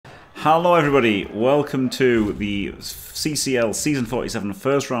Hello everybody, welcome to the CCL Season 47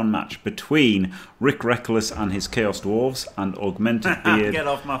 first round match between Wreckless and his Chaos Dwarves and Augmented Beard. Get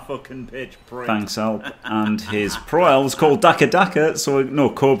off my fucking pitch, prick. Thanks, Alp. And his Pro Elves called Daka,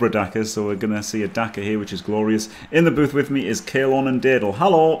 Cobra Daka, so we're going to see a Daka here, which is glorious. In the booth with me is Caolan and Dadel.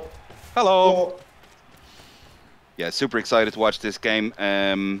 Hello! Hello! Yeah, super excited to watch this game.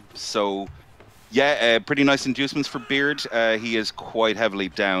 Pretty nice inducements for Beard. He is quite heavily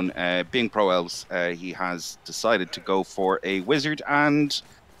down. Being Pro Elves, he has decided to go for a Wizard and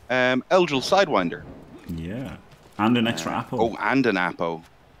Eldril Sidewinder. Yeah, and an extra Appo. Oh, and an Appo.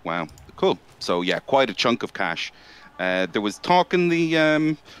 Wow, cool. So yeah, quite a chunk of cash. There was talk in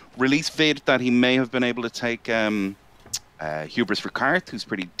the release vid that he may have been able to take Hubris Ricard, who's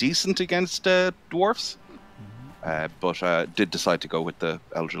pretty decent against Dwarfs, but did decide to go with the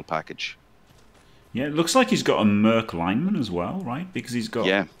Eldril package. Yeah, it looks like he's got a Merc lineman as well, right? Because he's got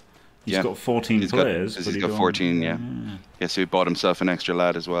got 14 players. He's got 14, yeah. So he bought himself an extra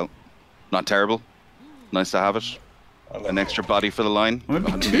lad as well. Not terrible. Nice to have it. An extra body for the line.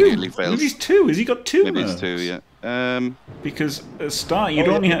 Maybe two. Maybe he's two. Has he got two? Maybe it's two, yeah. Because at start you'd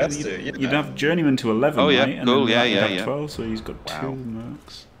only have you'd have Journeyman to 11, right? And cool. And 12, so he's got two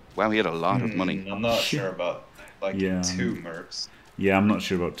Mercs. Wow, he had a lot of money. I'm not sure about two Mercs. Yeah, I'm not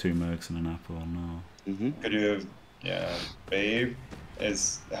sure about two Mercs and an Apple, no. Could you, Babe,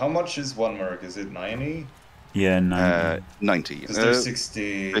 how much is one Merc? Is it 90? Yeah, 90. 90. Because there's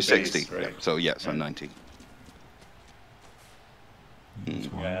 60 There's 60, base, right? So 90.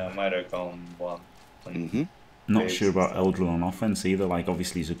 Yeah, I might have gone one. Not sure about Eldril on offense either,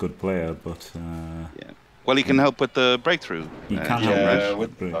 obviously he's a good player, but... Well, he can help with the breakthrough. He can help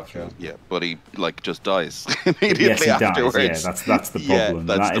with the breakthrough. Yeah, but he just dies immediately afterwards. Dies. Yeah, that's the problem.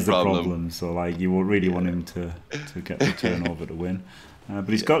 Yeah, that is the problem. So you will really want him to get the turnover to win. But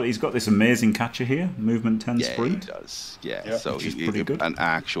he's got this amazing catcher here, movement 10 sprint. Yeah, he does. Yeah, so he's pretty good. An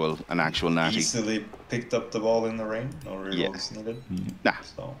actual natty. Easily picked up the ball in the rain. No rerolls needed. Nah.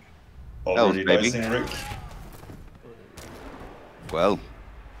 So already dicing Rick. Well.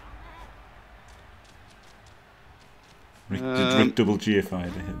 Did Rick double GFI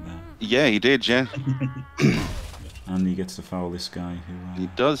to hit that? Yeah, he did, yeah. And he gets to foul this guy who... He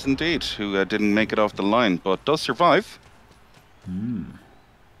does indeed, who didn't make it off the line, but does survive.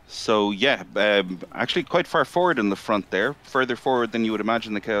 So, yeah, actually quite far forward in the front there. Further forward than you would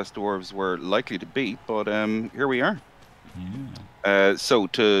imagine the Chaos Dwarves were likely to be, but here we are. Yeah. So,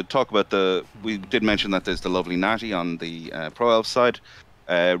 to talk about we did mention that there's the lovely Natty on the Pro Elf side.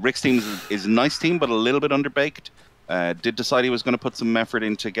 Rick's team is a nice team, but a little bit underbaked. Did decide he was going to put some effort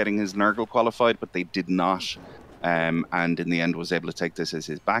into getting his Nurgle qualified, but they did not. And in the end was able to take this as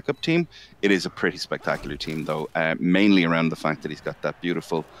his backup team. It is a pretty spectacular team, though, mainly around the fact that he's got that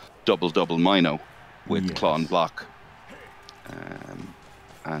beautiful double Mino with claw and block.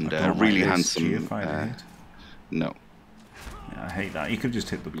 And really handsome. No. Yeah, I hate that. You could just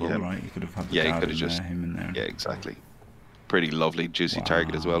hit the bull, right? You could have had the you could have just him in there. Yeah, exactly. Pretty lovely, juicy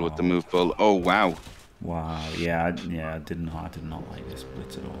target as well with the move bull. Oh, wow. Wow, I did not like this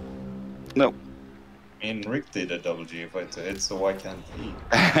blitz at all. No. I mean, Rick did a double GFI to hit, so why can't he?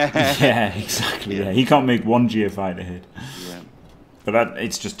 Yeah, exactly. Yeah, he can't make one GFI to hit. Yeah. But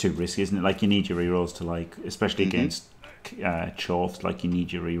it's just too risky, isn't it? You need your rerolls to especially against Chorfs. You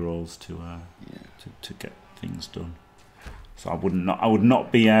need your rerolls to get things done. So I would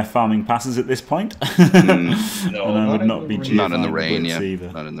not be farming passes at this point. No, and I would not be GFIing not in the rain,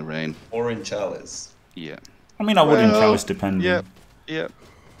 either. Not in the rain. Or in Chalice. Yeah. I mean, I would in Chalice, depending. Yeah.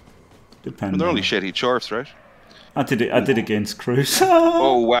 Depending. They're only shitty Chorfs, right? I did against Cruz.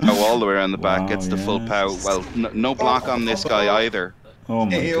 Oh, wow, all the way around the back. Gets the full pow. Well, no block on this guy either. Oh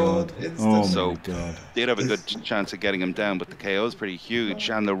my god. So did have a good chance of getting him down, but the KO is pretty huge.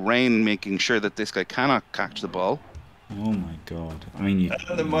 And the rain making sure that this guy cannot catch the ball. Oh my god. I mean,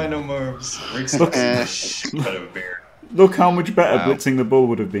 and the Mino moves. Rick's out of beard. Look how much better blitzing the bull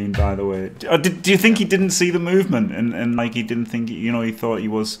would have been, by the way. Do you think he didn't see the movement and he didn't think, he thought he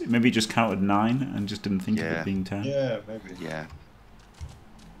was, maybe he just counted 9 and just didn't think of it being 10? Yeah, maybe. Yeah.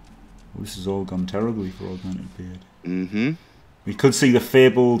 Well, this has all gone terribly for Augmented Beard. We could see the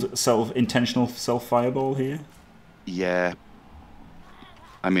fabled intentional self-fireball here. Yeah.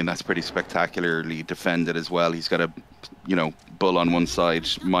 I mean, that's pretty spectacularly defended as well. He's got a, bull on one side,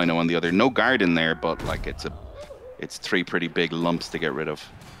 Mino on the other. No guard in there, but it's 3 pretty big lumps to get rid of.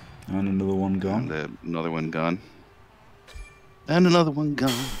 And another one gone. And another one gone. And another one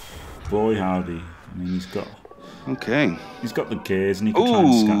gone. Boy howdy. I mean, he's got Okay. He's got the gears and he can try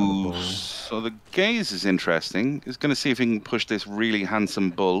and scatter the ball. So the gaze is interesting. He's going to see if he can push this really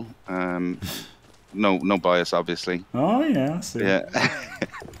handsome bull. No bias, obviously. Oh yeah, I see. Yeah.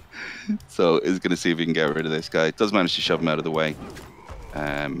 So he's going to see if he can get rid of this guy. Does manage to shove him out of the way.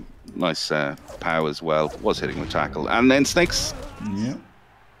 Nice pow as well. Was hitting with tackle. And then snakes. Yeah.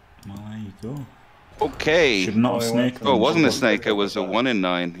 Well, there you go. Okay. Should not a snake. Oh, it wasn't a snake. It was a 1 in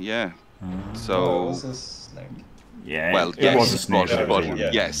 9. Yeah. So. It was a snake. Yeah. Well, it yes, was a snake.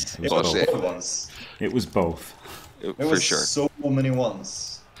 Yes. It But was it, both. Once. It was both. There for was sure. so many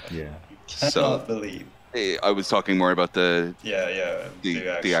ones. Yeah. Cannot believe. I was talking more about the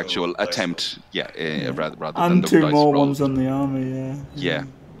actual attempt. Yeah. Rather than And the 2 dice more rolls. ones on the army. Yeah.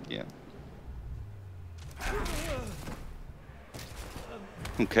 Yeah.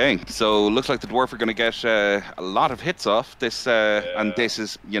 Okay, so looks like the dwarf are going to get a lot of hits off this, and this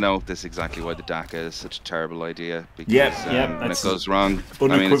is, this is exactly why the DACA is such a terrible idea. Because when it goes wrong,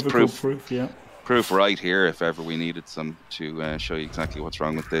 I mean, it's proof. Yeah. Proof right here if ever we needed some to show you exactly what's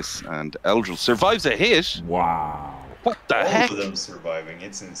wrong with this. And Eldril survives a hit. Wow. What the heck? All of them surviving.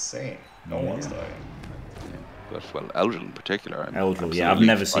 It's insane. No one's dying. But, well, Eldril in particular. Eldril, yeah, I've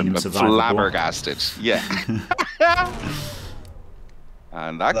never seen him survive. Flabbergasted. Yeah.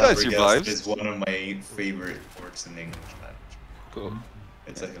 And that guy survives. It's one of my favorite words in English, man. Cool.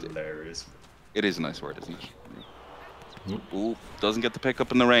 It's a hilarious word. It is a nice word, isn't it? Ooh, doesn't get the pick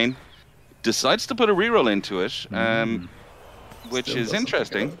up in the rain. Decides to put a reroll into it, which Still is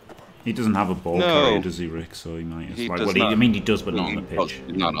interesting. He doesn't have a ball carrier, does he, Rick? So he might. He Like, does well, not. I mean, he does, but not on the pitch.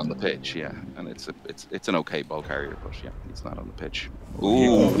 Not on the pitch, yeah. And it's an okay ball carrier, but yeah, he's not on the pitch.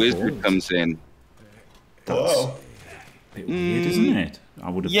 Oh, Ooh, Wizard comes in. Whoa. A bit weird, isn't it? I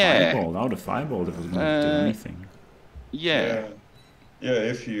would have fireballed. I would have fireballed if I was going to do anything. Yeah. Yeah,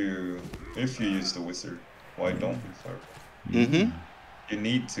 if you use the wizard, why don't you fireball? You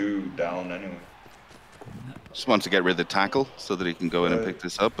need 2 down anyway. Just wants to get rid of the tackle so that he can go in and pick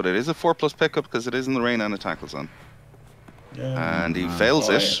this up, but it is a 4+ pickup because it is in the rain and a tackle zone. Yeah. And he fails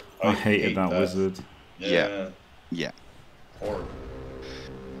it. I hated that wizard. Yeah. Horrible.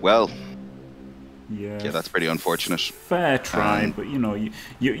 Well, yeah, that's pretty unfortunate. Fair try, but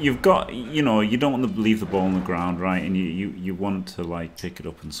you've got, you don't want to leave the ball on the ground, right? And you want to like pick it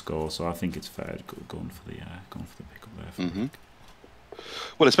up and score. So I think it's fair going for the pickup there.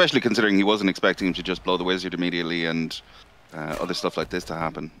 Well, especially considering he wasn't expecting him to just blow the wizard immediately and other stuff like this to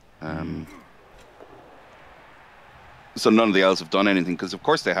happen. So none of the elves have done anything, because of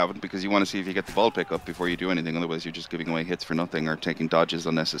course they haven't, because you want to see if you get the ball pick up before you do anything. Otherwise, you're just giving away hits for nothing or taking dodges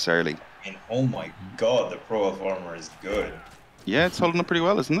unnecessarily. I mean, oh my god, the Pro Elf armor is good. Yeah, it's holding up pretty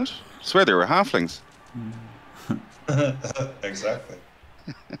well, isn't it? I swear they were halflings. Exactly.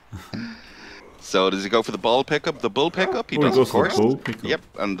 So does he go for the ball pickup, the bull pickup? He does, goes of for the course. bull pickup. Yep,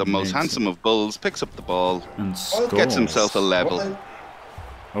 and the most handsome of bulls picks up the ball And scores. gets himself a level.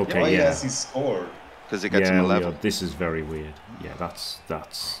 Okay, Why yeah. has he scored? Because it gets him a level. This is very weird. Yeah, that's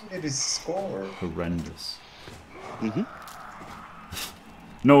It is score. horrendous.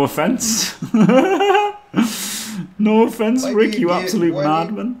 No offense. No offense, Why Rick, do you you- absolute why do you-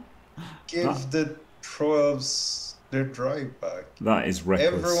 madman. Give the Pro Elves their drive back. That is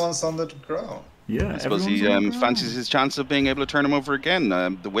reckless. Everyone's on the ground. Yeah, I suppose he everyone's on the fancies ground. his chance of being able to turn him over again.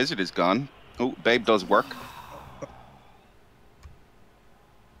 The wizard is gone. Oh, Babe does work.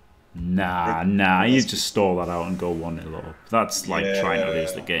 Nah, you just stall that out and go 1-0 up. That's like trying to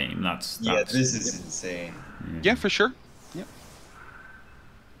lose the game. That's Yeah, this is insane. Yeah, for sure. Yeah.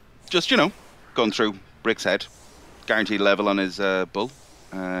 Just, going through Rick's head. Guaranteed level on his bull.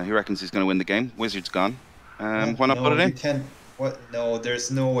 He reckons he's going to win the game. Wizard's gone. Why not put it in? You can't. What? No, there's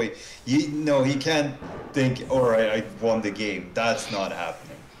no way. He can't think. All right, I won the game. That's not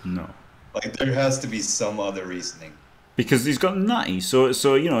happening. No. Like there has to be some other reasoning. Because he's got natty, so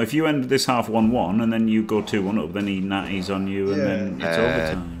if you end this half 1-1 and then you go 2-1 up, then he natties on you, and then it's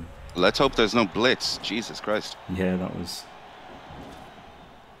overtime. Let's hope there's no blitz. Jesus Christ. Yeah, that was.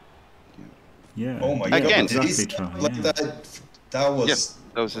 Yeah. Oh my Again, god! exactly try, Like yeah. that was. Yes,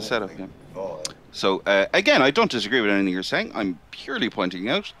 that was the setup. Yeah. God. So again, I don't disagree with anything you're saying. I'm purely pointing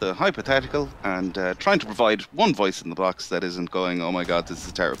out the hypothetical and trying to provide one voice in the box that isn't going, "Oh my god, this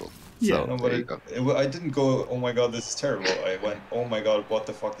is terrible." Yeah. So, No, there but you go. I didn't go, oh my god, this is terrible. I went, oh my god, what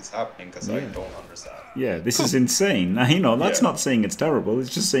the fuck is happening? Because I don't understand. Yeah, this is insane. Now, that's Yeah. not saying it's terrible. It's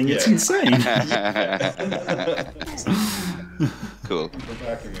just saying it's Yeah. insane. Cool. You're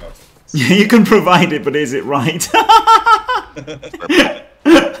backing me up. Yeah, you can provide it, but is it right?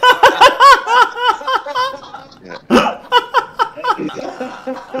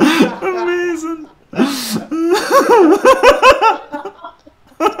 Amazing.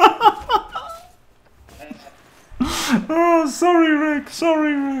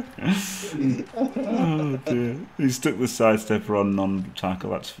 Oh dear. He stuck the sidestepper on non-tackle.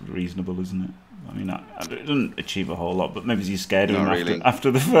 That's reasonable, isn't it? I mean, it doesn't achieve a whole lot, but maybe he's scared of him really.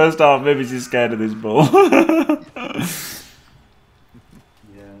 after the first half. Maybe he's scared of this ball.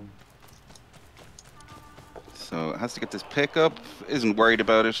 So has to get this pickup. Isn't worried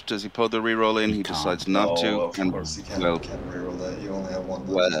about it. Does he put the reroll in? He decides not to. Of course you can't, can't reroll that. You only have one.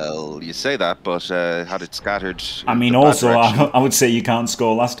 Well, you say that, but had it scattered. I mean, also, I would say you can't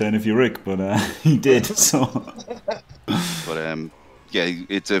score last turn if you're Rick, but he did. So. But yeah,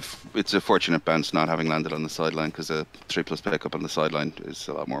 it's a fortunate bounce not having landed on the sideline, because a 3+ pickup on the sideline is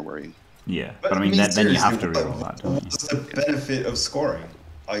a lot more worrying. Yeah, but I mean then you have to reroll that. What's the benefit of scoring?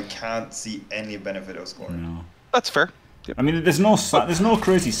 I can't see any benefit of scoring. No. That's fair. Yep. I mean, there's no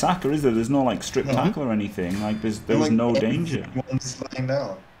crazy sacker, is there? There's no like strip tackle or anything. Like there was no danger. Everyone's lying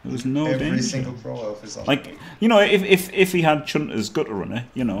down. There was no danger. Every single pro elf is on. Like, you know, if he had Chunter's gutter runner,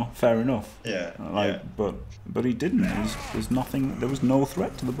 you know, fair enough. Yeah. Like, yeah. but he didn't. There's nothing. There was no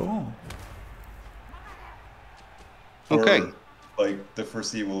threat to the ball. Okay. Or, like the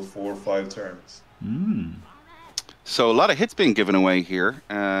foreseeable 4 or 5 turns. So a lot of hits being given away here.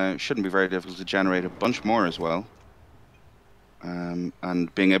 Shouldn't be very difficult to generate a bunch more as well.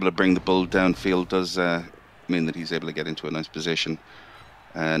 And being able to bring the bull downfield does mean that he's able to get into a nice position.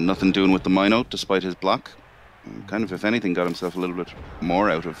 Nothing doing with the Mino, despite his block. Kind of, if anything, got himself a little bit more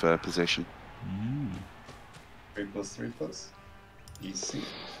out of position. 3+3+. Easy.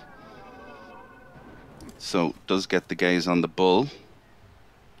 So does get the gaze on the bull.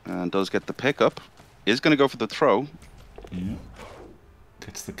 And does get the pickup. Is going to go for the throw. Yeah.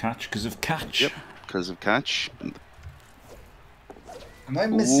 Gets the catch because of catch. Yep, because of catch. Am I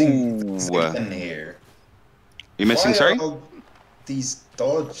missing something here? You missing, sorry? Why are these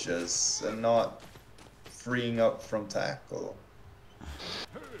dodges and not freeing up from tackle?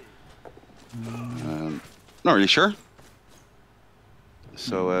 Not really sure.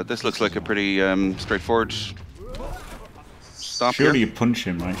 So this looks like a pretty straightforward stop Surely here. you punch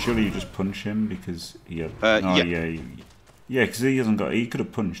him, right? Surely you just punch him because he had... Yeah, because he hasn't got... He could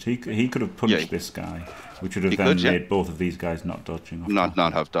have punched. He could have punched this guy, which would have then made both of these guys not dodging.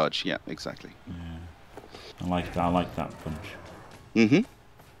 Not have dodge. Yeah, exactly. Yeah. I like that punch.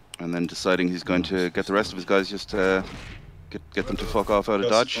 And then deciding he's going to get the rest of his guys just get them to fuck off out of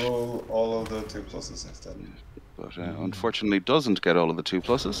dodge. Roll all of the 2+s instead. But unfortunately doesn't get all of the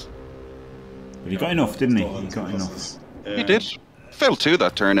 2+s. But he got enough, didn't he? He got enough. Yeah. He did. Failed 2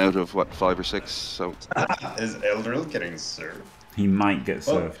 that turn out of, what, 5 or 6, so... Is Eldril getting served? He might get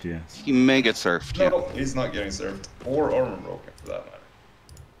served, yes. He may get served, No, he's not getting served. Or armor broken, for that matter.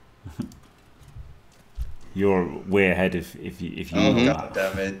 You're way ahead if you know God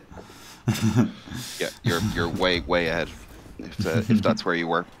damn it. Yeah, you're way ahead, if that's where you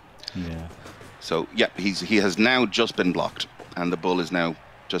were. Yeah. So, yeah, he has now just been blocked, and the bull is now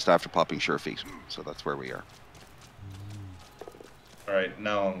just after popping sure feet. So that's where we are. Alright,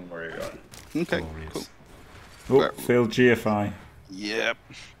 now I'm where you're going. Okay, cool. Oh, failed GFI. Yep.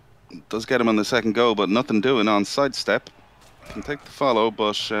 Does get him on the second go, but nothing doing on sidestep. Can take the follow,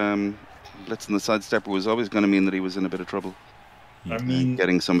 but blitzing the sidestepper was always going to mean that he was in a bit of trouble. I mean,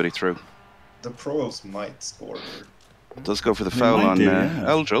 getting somebody through. The pros might score here. Does go for the foul on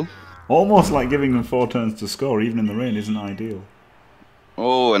Eldril. Almost like giving them 4 turns to score, even in the rain, isn't ideal.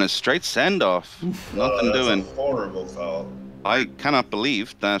 Oh, and a straight send-off. Nothing doing. A horrible foul. I cannot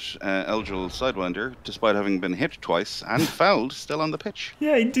believe that Eldril Sidewinder, despite having been hit twice and fouled, still on the pitch.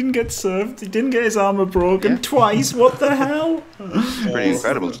 Yeah, he didn't get served. He didn't get his armor broken twice. What the hell? Pretty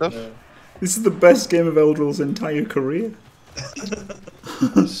incredible stuff. Yeah. This is the best game of Eldril's entire career.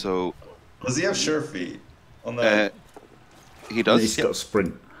 So... Does he have sure feet? On that? He does. He's got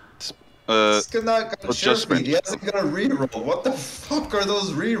sprint. He's not got sure just sprint. feet. He hasn't got a reroll. What the fuck are those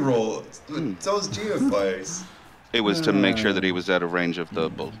rerolls? Those GFIs. It was to make sure that he was out of range of the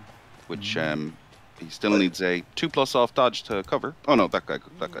bull, which he still needs a 2+ off dodge to cover. Oh no, that guy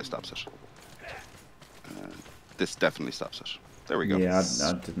stops it. This definitely stops it. There we go. Yeah,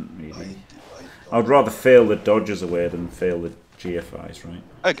 I didn't really. I'd rather fail the dodges away than fail the GFIs, right?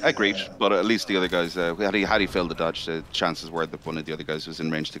 I agreed, but at least the other guys, had he failed the dodge, the chances were that one of the other guys was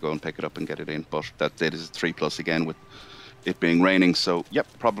in range to go and pick it up and get it in. But that it is 3+ again with it being raining. So yep,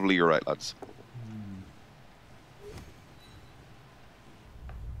 probably you're right, lads.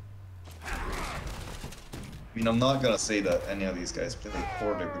 I mean, I'm not gonna say that any of these guys play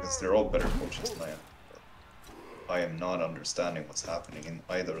poorly because they're all better coaches than I am. But I am not understanding what's happening in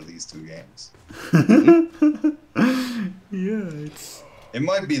either of these 2 games. Yeah, it's... It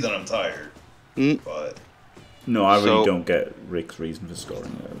might be that I'm tired, but No, I really don't get Rick's reason for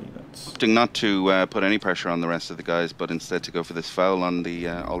scoring early. That's Not to put any pressure on the rest of the guys, but instead to go for this foul on the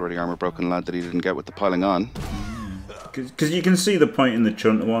already armor broken lad that he didn't get with the piling on. because you can see the point in the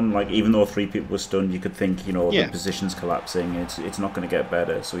Chunter one. Like, even though 3 people were stunned, you could think, you know, the position's collapsing. It's not going to get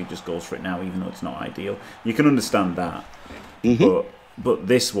better, so he just goes for it now, even though it's not ideal. You can understand that, but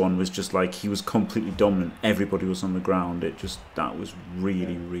this one was just like he was completely dominant. Everybody was on the ground. That was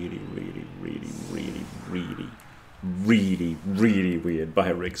really, really, really, really, really, really, really, really weird by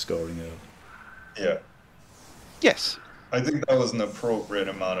Rick scoring early. Yeah. Yes. I think that was an appropriate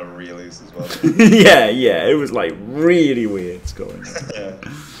amount of realies as well. yeah, it was like really weird scoring. Yeah.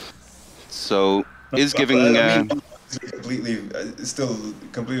 So is giving still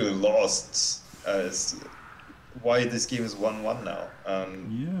completely lost as why this game is 1-1 now.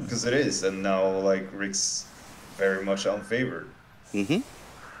 Because it is, and now like Rick's very much unfavored.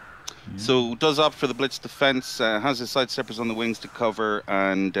 So does opt for the blitz defense, has his sidesteppers on the wings to cover,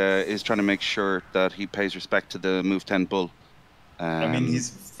 and is trying to make sure that he pays respect to the move 10 bull. I mean, he's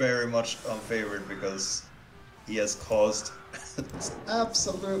very much unfavored because he has caused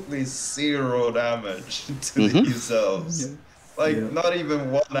absolutely 0 damage to these elves. Like, not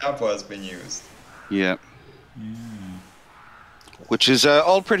even 1 apple has been used. Yeah. Which is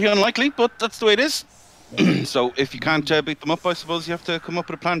all pretty unlikely, but that's the way it is. So if you can't beat them up, I suppose you have to come up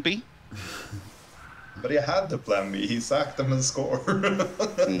with a plan B. But he had the plan B. He sacked them and scored.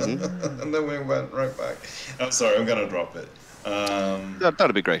 And then we went right back. I'm sorry, I'm going to drop it.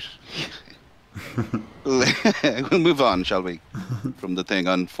 That'd be great. We'll move on, shall we? From the thing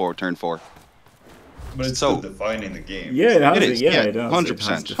on turn 4. But it's still defining the game. Yeah, it is. Yeah, it does.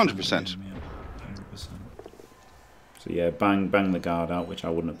 100%. 100%. So yeah, bang the guard out, which I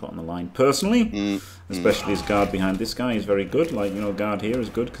wouldn't have put on the line personally. Especially his guard behind this guy is very good. Like, you know, guard here is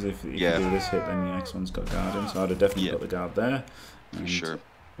good because if you do this hit, then the next one's got guard in. So I'd have definitely put the guard there. For sure.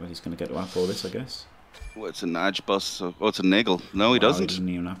 Well, he's going to get to apple this, I guess. Well, it's an edge bus. So, it's a niggle. No, he doesn't. He doesn't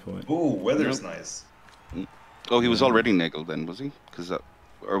even apple it. Ooh, weather's nice. Oh, he was already niggled then, was he? Because that,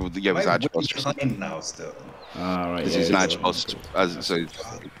 or it was edge bust or something. Now still. Ah, right. Because he's an edge bust, so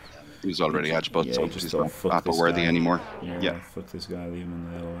he was already edge bust, so he's not apple worthy anymore. Yeah, fuck this guy, leave him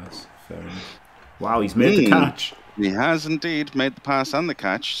in the LOS. Fair enough. Wow, he's made the catch. He has indeed made the pass and the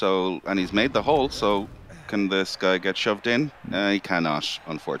catch. And he's made the hole. So can this guy get shoved in? He cannot,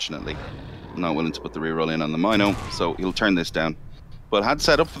 unfortunately. Not willing to put the reroll in on the Mino, so he'll turn this down. But had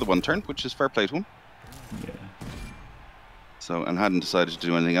set up for the 1 turn, which is fair play to him. Yeah. So, and hadn't decided to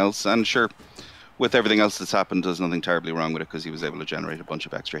do anything else. And sure, with everything else that's happened, there's nothing terribly wrong with it because he was able to generate a bunch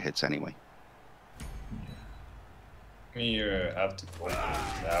of extra hits anyway. You have to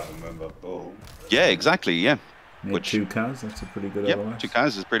have him move up bull. Yeah, exactly, yeah. Made 2 Kaz, that's a pretty good LOS. 2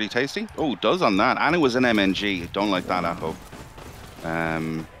 Kaz is pretty tasty. Oh, does on that. And it was an MNG. Don't like that apple.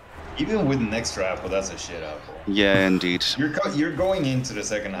 Even with an extra apple, that's a shit apple. Yeah, indeed. You're going into the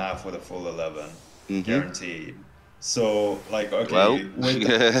second half with a full 11, guaranteed. So, like, okay, with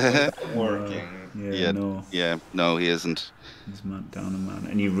that working. No, he isn't. He's down a man,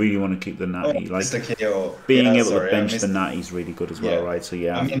 and you really want to keep the natty. Like KO. Being able to bench the natty is really good as well, right? So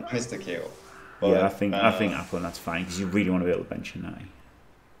yeah, I mean, I missed the KO. But, I think apple, and that's fine because you really want to be able to bench your natty.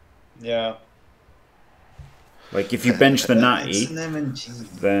 Yeah. Like if you bench the natty, then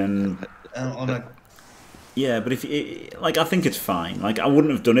but if you, like, I think it's fine. Like I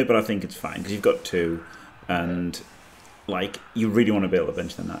wouldn't have done it, but I think it's fine because you've got 2, and like you really want to be able to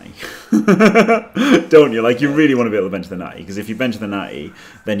bench the natty, don't you? Like you really want to be able to bench the natty because if you bench the natty,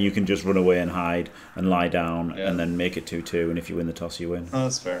 then you can just run away and hide and lie down and then make it 2-2, and if you win the toss, you win. Oh,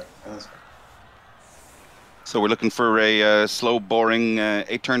 that's fair. That's fair. So we're looking for a slow, boring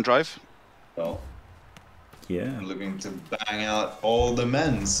 8-turn drive. Well. Yeah. I'm looking to bang out all the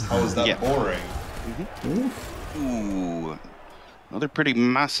men's. How is that boring? Ooh. Another pretty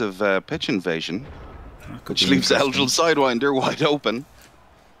massive pitch invasion, which leaves Eldril Sidewinder wide open.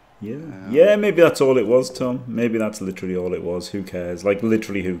 Yeah, maybe that's all it was, Tom. Maybe that's literally all it was. Who cares? Like,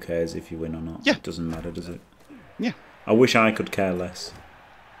 literally, who cares if you win or not? Yeah. It doesn't matter, does it? Yeah. I wish I could care less.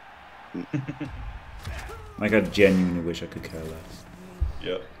 Like, I genuinely wish I could care less.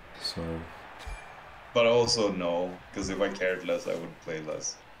 Yeah. So... But also no, because if I cared less, I would play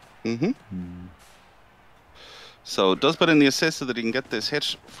less. So does put in the assist so that he can get this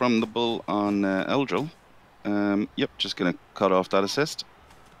hit from the bull on Eldril. Just going to cut off that assist.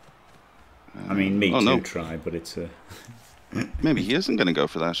 I mean, me too try, but it's a... Maybe he isn't going to go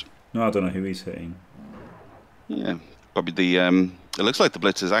for that. No, I don't know who he's hitting. Yeah, probably the... it looks like the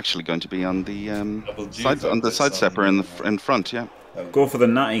blitz is actually going to be on the side stepper in front, yeah. Go for the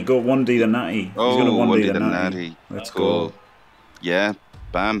natty. Go 1D the natty. He's going to 1D the natty. Let's go. Yeah.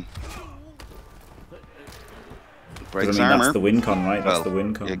 Bam. Breaks I mean, armor. that's the win con, right? That's the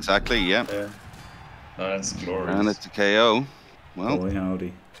win con. Exactly, yeah. Oh, that's glorious. And it's a KO. Well, boy,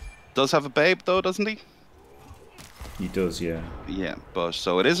 howdy. Does have a babe, though, doesn't he? He does, yeah. Yeah, but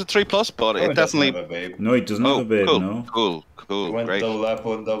so it is a 3+, but it definitely... Have a babe. No, he doesn't have a babe, cool, no. Cool, He went great. double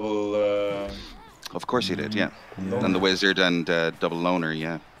apple and double... Of course he did, yeah. And the wizard and double loner,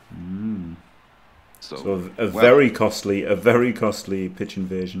 yeah. So a very costly pitch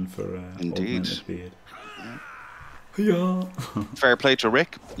invasion for Indeed. Augmented Beard. Yeah. Fair play to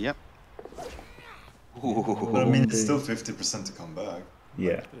Rick, yep. But I mean, it's still 50% to come back.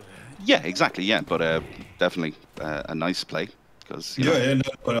 Yeah. Yeah, exactly, yeah, but definitely a nice play. Because no,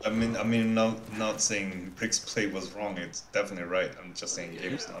 but I mean, not saying Rick's play was wrong, it's definitely right. I'm just saying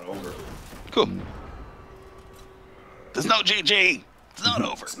game's not over. Cool. There's no GG! It's not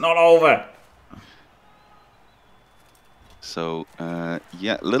over. It's not over! So,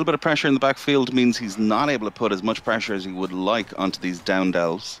 yeah, a little bit of pressure in the backfield means he's not able to put as much pressure as he would like onto these down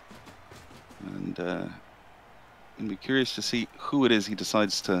delves. And I'd be curious to see who it is he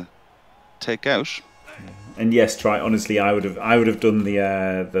decides to take out. And yes, honestly, I would have done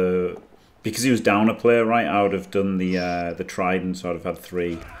the because he was down a player, right? I would have done the trident, so I'd have had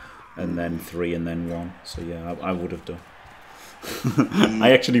 3, and then 3, and then 1. So yeah, I would have done.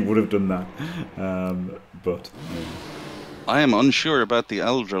 I actually would have done that, but. Yeah. I am unsure about the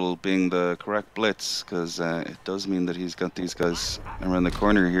Eldril being the correct blitz, because it does mean that he's got these guys around the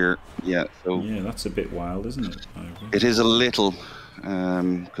corner here. Yeah, so yeah, that's a bit wild, isn't it? It is a little,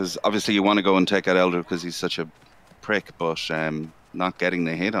 because obviously you want to go and take out Eldril because he's such a prick, but not getting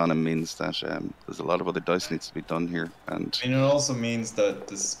the hit on him means that there's a lot of other dice needs to be done here. And it also means that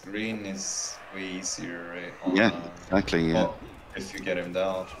the screen is way easier, right? Yeah, exactly, yeah. If you get him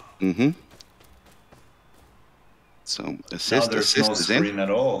down. Mm-hmm. So assist no is screen in. at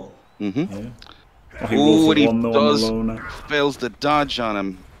all. Mm-hmm. Yeah. Oh, what he does fails the dodge on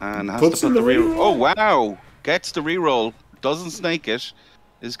him and has to put the reroll. Oh wow! Gets the reroll, doesn't snake it,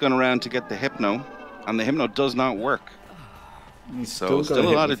 is going around to get the hypno, and the hypno does not work. He's so still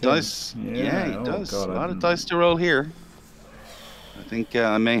a lot of dice. Yeah, he does. God, a lot of dice to roll here. I think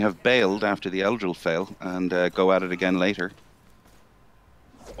I may have bailed after the Eldril fail and go at it again later.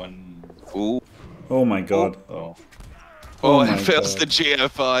 Ooh. Oh my god. Oh, it fails the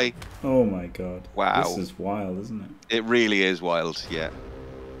GFI. Oh my god. Wow. This is wild, isn't it? It really is wild, yeah.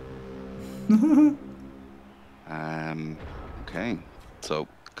 Okay, so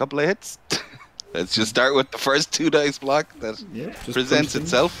a couple of hits. Let's just start with the first 2 dice block that presents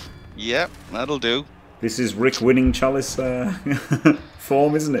itself. Yep, that'll do. This is Rick winning Chalice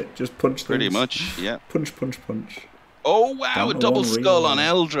form, isn't it? Just punch things. Pretty much, yeah. Punch, punch, punch. Oh wow, a double skull on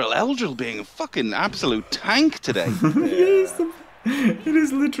Eldril. Eldril being a fucking absolute tank today. It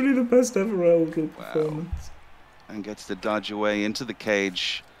is literally the best ever Eldril performance. And gets to dodge away into the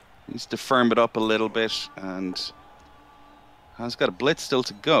cage. Needs to firm it up a little bit, and has got a blitz still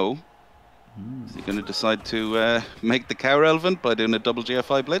to go. Is he going to decide to make the cow relevant by doing a double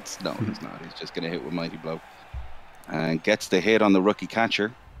GFI blitz? No, he's not. He's just going to hit with Mighty Blow. And gets the hit on the rookie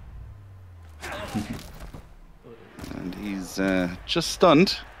catcher. And he's just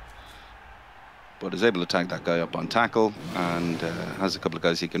stunned, but is able to tag that guy up on tackle, and has a couple of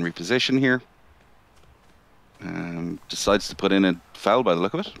guys he can reposition here. Decides to put in a foul by the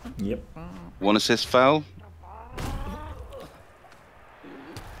look of it. Yep. 1 assist foul.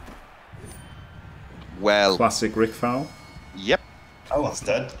 Well. Classic Rick foul. Yep. Oh, one's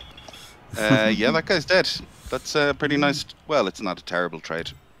dead. Yeah, that guy's dead. That's pretty nice. Well, it's not a terrible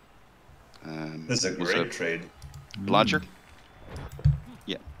trade. This is a great trade. Blodger?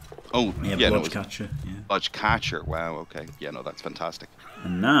 Yeah. Oh, yeah, no, Blodge Catcher. Yeah. Blodge Catcher, wow, okay. Yeah, no, that's fantastic.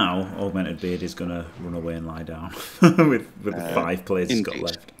 And now, Augmented Beard is going to run away and lie down with the 5 players he's got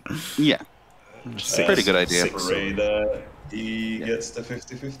left. Yeah. Pretty good idea. He gets the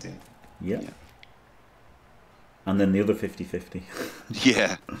 50-50. Yeah. And then the other 50-50.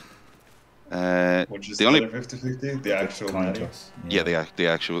 Yeah. Which is the only 50-50? The actual coin toss. Yeah, the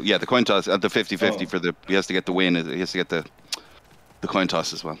actual. Yeah, the coin toss at the 50-50 for the. He has to get the win. He has to get the coin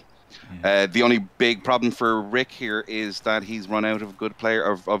toss as well. Yeah. The only big problem for Rick here is that he's run out of a good player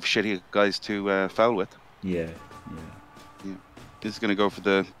of shitty guys to foul with. Yeah. He's gonna go for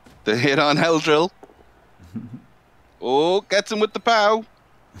the hit on Eldril. Oh, gets him with the pow.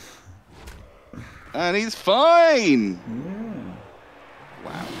 And he's fine. Yeah.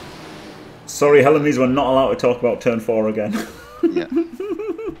 Wow. Sorry, Helemies, we're not allowed to talk about turn 4 again. Yeah.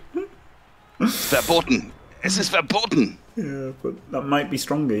 Verboten. Es ist verboten. Yeah, but that might be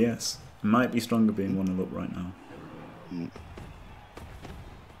stronger, yes. It might be stronger being 1-0 up right now.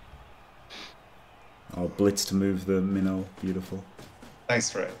 Oh, blitz to move the minnow. Beautiful. Thanks,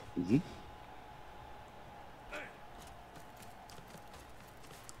 Trey.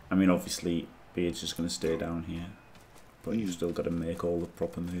 I mean, obviously, Beard's just going to stay down here. But you've still got to make all the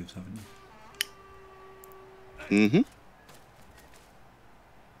proper moves, haven't you?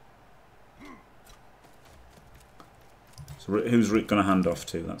 So who's Rick going to hand off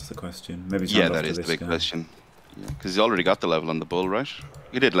to? That's the question. Maybe it's hand off that to is the this big guy. question. Yeah, because he's already got the level on the bull, right?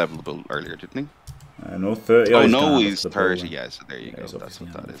 He did level the bull earlier, didn't he? No, 30. Oh, he's no, gonna hand he's off to the bull 30. then. Yeah, so there you go. He's That's obviously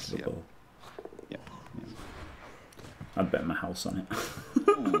what that hand off is. to the Yeah. bull. Yeah. I'd bet my house on it.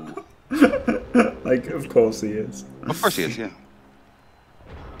 Like, of course he is. Of course he is, yeah.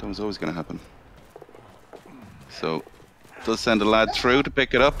 That was always going to happen. So, does send a lad through to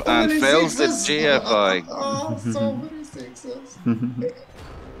pick it up and fails the GFI. Oh, so many sixes.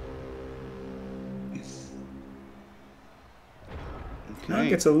 That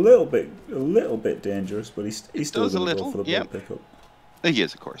gets a little bit dangerous, but he's still does a going to go little, for the ball yep. pickup. He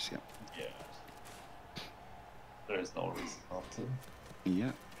is, of course, yeah. Yeah. There's no reason not to.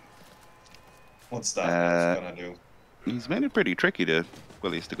 Yeah. What's that gonna do? He's made it pretty tricky to,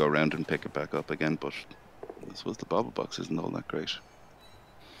 well, he has to go around and pick it back up again, but I suppose the bobble box isn't all that great.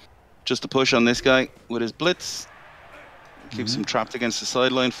 Just a push on this guy with his blitz. Keeps him trapped against the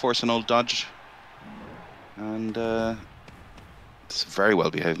sideline, force an old dodge. And it's a very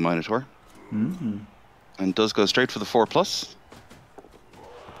well behaved Minotaur. And does go straight for the 4+.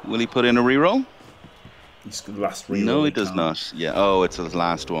 Will he put in a reroll? He's the last reroll. No, he does not. Yeah. Oh, it's his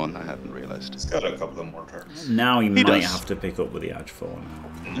last one. I hadn't realised. He's got a couple of more turns. Now he might does. have to pick up with the edge 4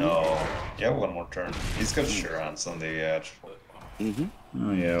 now. No. Yeah, one more turn. He's got sure hands on the edge.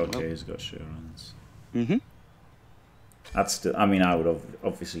 Oh yeah, okay, he's got sure hands. That's still. I mean, I would have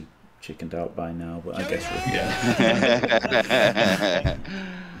obviously chickened out by now, but I guess. Yeah.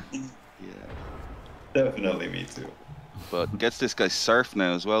 Definitely me too. But gets this guy surf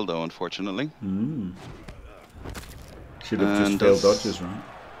now as well, though, unfortunately. Should have just And failed does- dodges, right?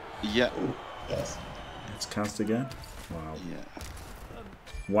 Yeah. Yes. It's cast again. Wow. Yeah.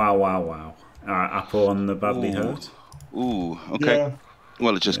 Wow. Apple on the badly hurt. Ooh, okay. Yeah.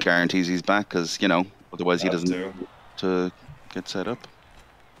 Well, it just guarantees he's back, because, you know, otherwise he Have doesn't to get set up.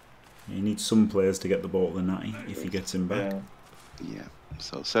 He needs some players to get the ball to the natty if he gets him back. Yeah.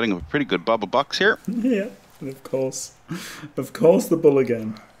 So setting up a pretty good bobble box here. Yeah, and of course the bull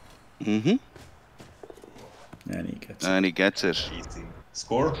again. And he gets it. And he gets it. Easy.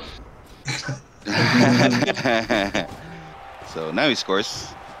 Score? So now he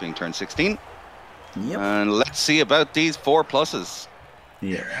scores, being turned 16. Yep. And let's see about these 4+.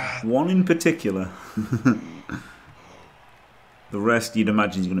 Yeah. One in particular. The rest, you'd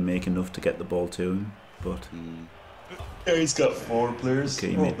imagine he's going to make enough to get the ball to him, but Yeah, he's got 4 players.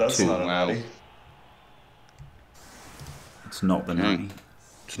 Okay, he Oh, made that's 2. not a Wow. natty. it's not the natty.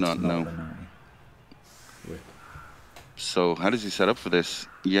 It's not, the no. natty. So how does he set up for this?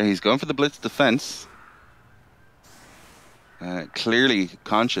 Yeah, he's going for the blitz defense. Clearly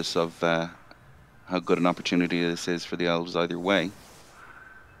conscious of how good an opportunity this is for the Elves either way.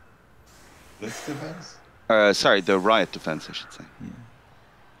 Blitz defense? Sorry, the riot defense, I should say.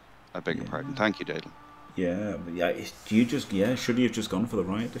 I beg your pardon. Thank you, Dadel. Yeah, but should he have just gone for the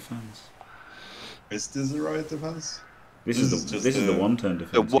riot defense? Is this a riot defense? This This is is the just a- one-turn The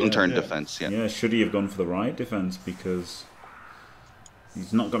defense. one-turn yeah. defense, yeah. Yeah, should he have gone for the riot defense because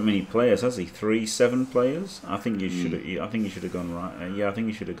he's not got many players, has he? 7 players. I think he should. I think he should have gone right. Yeah, I think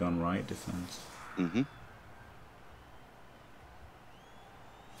he should have gone riot defense.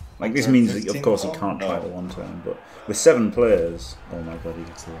 Like this means that, of course, he can't try the one turn, but with 7 players, oh my god, he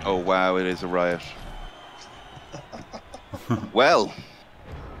gets the riot. Oh wow, it is a riot. Well,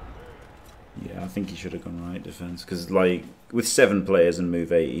 Yeah, I think he should have gone riot defense because, like, with 7 players and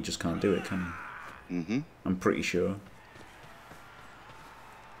move 8, he just can't do it, can he? I'm pretty sure.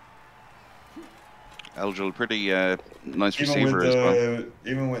 Eldril, pretty nice Even receiver with as well.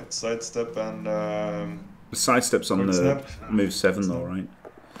 even with sidestep and The sidesteps on Quick the snap. move 7 though, right?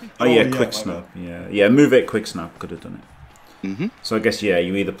 Oh, yeah, yeah, quick my snap. Yeah, move 8, quick snap could have done it. So I guess you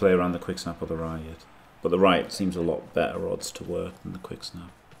either play around the quick snap or the riot, but the riot seems a lot better odds to work than the quick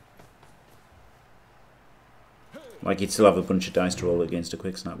snap. Like he'd still have a bunch of dice to roll against a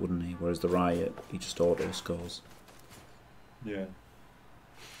quick snap, wouldn't he? Whereas the riot, he just auto scores. yeah.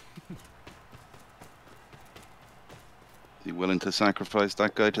 Is he willing to sacrifice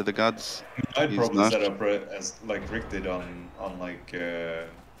that guy to the gods? I'd He's probably not. set up as like Rick did on like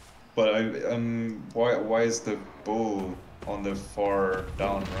But why is the bull on the far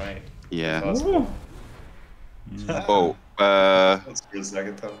down right? Yeah. Yeah. Oh. That's for a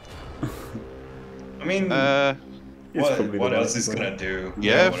second time. I mean, what else is gonna do?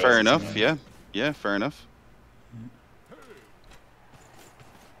 Yeah, what fair else is enough. gonna do? Yeah. Yeah, fair enough.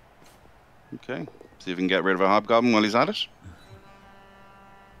 Okay. See if we can get rid of a hobgoblin while he's at it.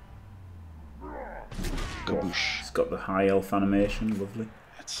 Kaboosh. It's got the high elf animation, lovely.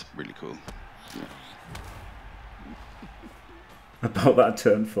 That's really cool. Yeah. About that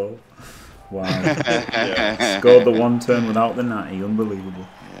turn 4. Wow. Yeah. Scored the 1 turn without the natty, unbelievable.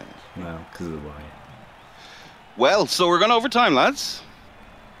 Yeah. Well, because of the Wyatt. Well, so we're going overtime, lads.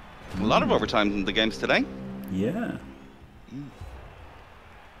 A lot of overtime in the games today. Yeah.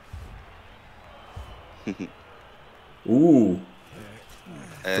 Ooh.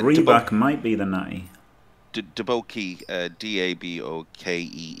 3 back might be the natty. Dabokee,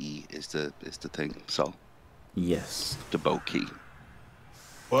 Dabokee is the thing. So. Yes. Dabokee.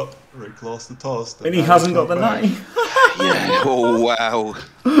 Well, Rick lost the toss. And he hasn't got the natty. Yeah. Oh wow.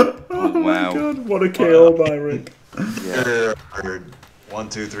 Oh wow. my god, what a KO by Rick. Yeah. 1,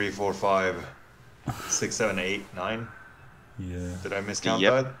 2, 3, 4, 5, 6, 7, 8, 9. Yeah. Did I miscount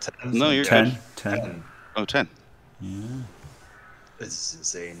Yep. that? 10? No, you're 10. good. 10. Oh, 10. Yeah. It's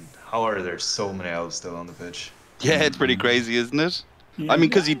insane. How are there so many elves still on the pitch? Yeah, it's pretty crazy, isn't it? Yeah. I mean,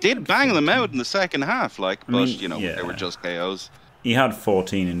 because he did bang them out in the second half, like, but, mean, you know, yeah. they were just KOs. He had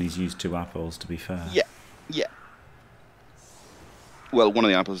 14 and he's used 2 apples, to be fair. Yeah, yeah. Well, one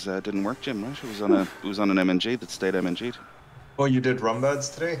of the apples didn't work, Jim, right? It was on an MNG that stayed MNG'd. Oh, you did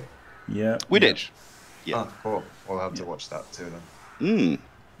rumbads today? Yeah. We did. Yeah. Oh, cool. We'll have to watch that too then.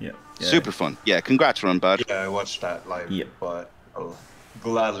 Yeah. Super fun. Yeah, congrats, Run Bad. Yeah, I watched that live, Yep. but I'll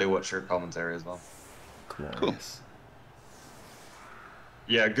gladly watch your commentary as well. Cool.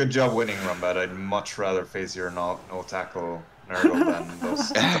 Yeah, good job winning, Rumbad. I'd much rather face your no tackle Nurgle than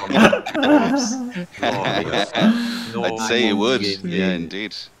those. I'd say you would. Yeah,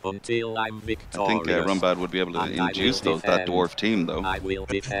 indeed. Until I'm victorious. I think Rumbad would be able to induce that dwarf team, though. I will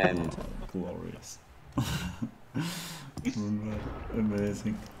defend. Glorious.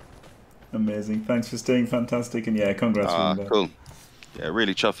 Amazing. Amazing. Thanks for staying fantastic, and yeah, congrats, Rumba. Cool. Yeah,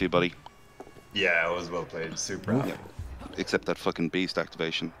 really chuffy, buddy. Yeah, it was well played. Super happy. Yeah. Except that fucking beast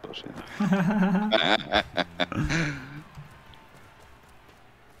activation, but yeah.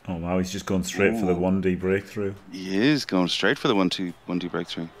 Oh wow, he's just gone straight for the 1D breakthrough. He is going straight for the 1D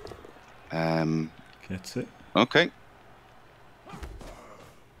breakthrough. Gets it. Okay.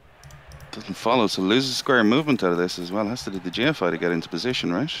 Doesn't follow, so loses square movement out of this as well. Has to do the GFI to get into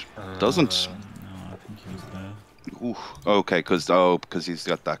position, right? Doesn't. No, I think he was there. Ooh. Okay, because he's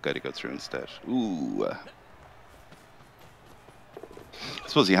got that guy to go through instead. Ooh. I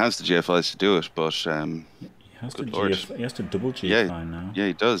suppose he has the GFIs to do it, but He has to Lord. he has to double GFI now. Yeah,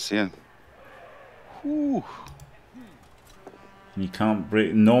 he does. Yeah. Ooh. And you can't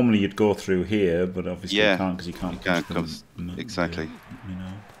break. Normally you'd go through here, but obviously you can't because you can't. come exactly. You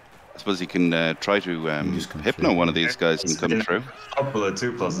know. I suppose he can try to hypno one of these guys and come through. A couple of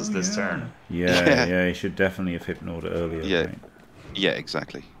 2+s this turn. Yeah, he should definitely have hypnoed it earlier. Yeah. Right? Yeah,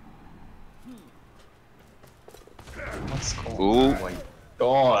 exactly. What's going Ooh. on? Oh my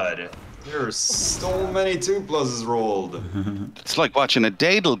god. There are so many 2+s rolled. It's like watching a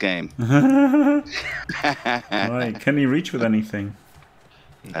Dadel game. Right, can he reach with anything?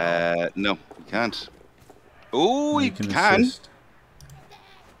 No, he can't. Oh, he can. Assist.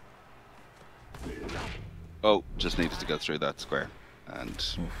 Oh, just needed to go through that square.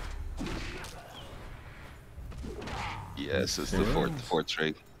 And yes, it's the fourth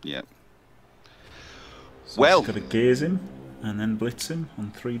tree. Yeah. So Well, he's got to gaze him and then blitz him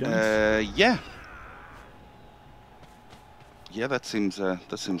on 3 dice. yeah. Yeah, that seems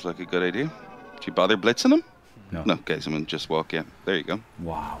like a good idea. Do you bother blitzing him? No, gaze him and just walk. Yeah, there you go.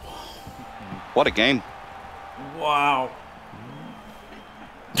 Wow. What a game. Wow.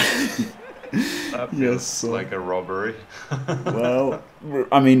 That feels like a robbery. Well,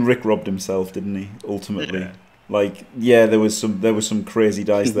 I mean, Rick robbed himself, didn't he? Ultimately, Yeah. like, yeah, there was some crazy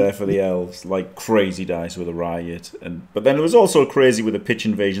dice there for the elves, like crazy dice with a riot, but then it was also crazy with a pitch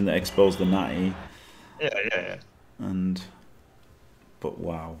invasion that exposed the natty. Yeah. But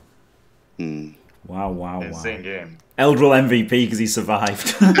wow. Hmm. Wow. Insane game. Eldril MVP because he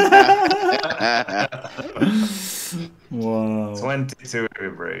survived. Wow. 22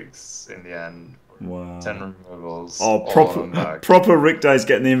 breaks in the end for Wow. 10 removals. Oh, proper Rick Dice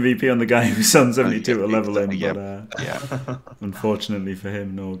getting the MVP on the guy who's on 72 to level him, but unfortunately for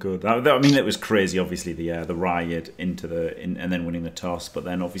him, no good. I mean, it was crazy. Obviously, the riot into and then winning the toss, but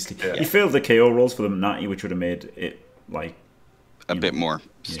then obviously he failed the KO rolls for the natty, which would have made it like a bit more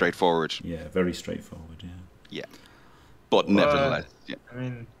straightforward. Yeah, very straightforward. Yeah, but nevertheless, I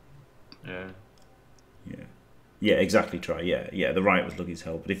mean, yeah, exactly. Yeah. The riot was lucky as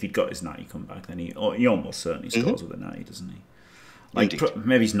hell, but if he'd got his natty come back, then he almost certainly scores with a natty, doesn't he? Like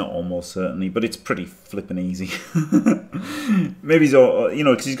maybe he's not almost certainly, but it's pretty flipping easy. Maybe he's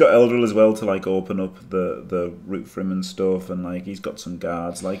because he's got Eldril as well to like open up the route for him and stuff, and like he's got some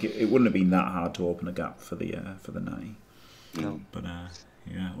guards. Like it wouldn't have been that hard to open a gap for the natty. No, but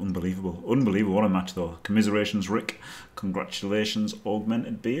yeah, unbelievable. What a match though. Commiserations, Rick. Congratulations,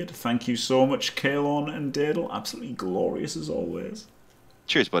 Augmented Beard. Thank you so much, Caolan and Dadel. Absolutely glorious as always.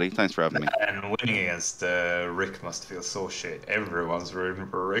 Cheers, buddy. Thanks for having me. And winning against Rick must feel so shit. Everyone's rooting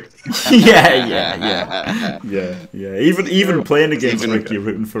for Rick. yeah. Even playing against Rick, you're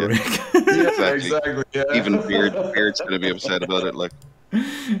rooting for Rick. Exactly. Yeah. Even Beard's gonna be upset about it. Like,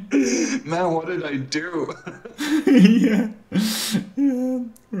 man, what did I do? yeah.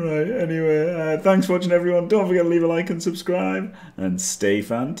 Right. Anyway, thanks for watching, everyone. Don't forget to leave a like and subscribe, and stay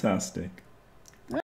fantastic.